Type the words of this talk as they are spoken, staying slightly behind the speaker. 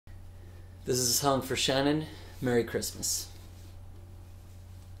This is a song for Shannon. Merry Christmas.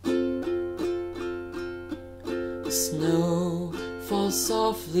 The snow falls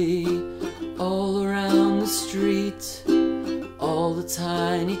softly all around the street. All the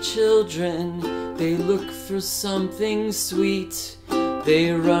tiny children, they look for something sweet.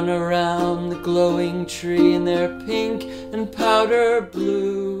 They run around the glowing tree in their pink and powder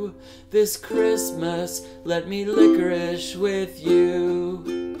blue. This Christmas, let me licorice with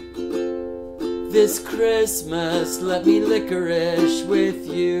you. This Christmas, let me licorice with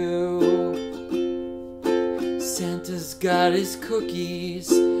you. Santa's got his cookies,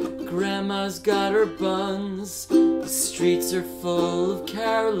 Grandma's got her buns. The streets are full of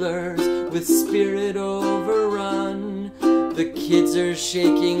carolers with spirit overrun. The kids are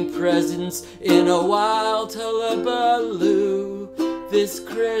shaking presents in a wild hullabaloo. This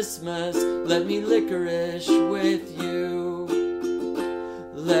Christmas, let me licorice with you.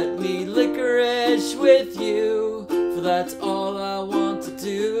 Let me licorice with you, for that's all I want to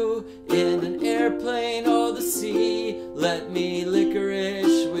do. In an airplane or the sea, let me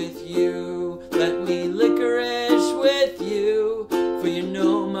licorice with you. Let me licorice with you, for you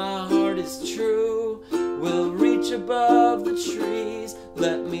know my heart is true. We'll reach above the trees,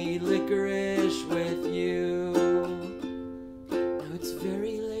 let me licorice with you. Now it's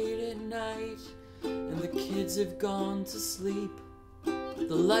very late at night, and the kids have gone to sleep.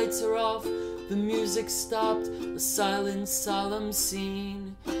 The lights are off, the music stopped, a silent, solemn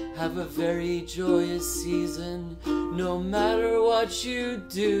scene. Have a very joyous season, no matter what you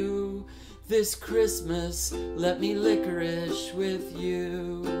do. This Christmas, let me licorice with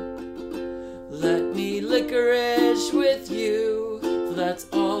you. Let me licorice with you, for that's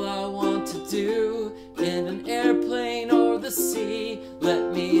all I want to do. In an airplane or the sea,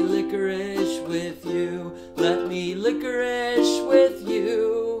 let me licorice with you. Let me licorice with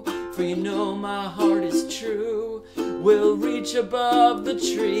you, for you know my heart is true. We'll reach above the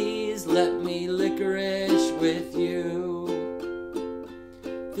trees, let me licorice with you.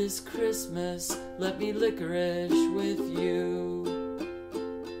 This Christmas, let me licorice with you.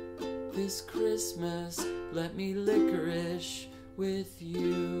 This Christmas, let me licorice with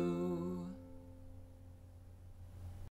you.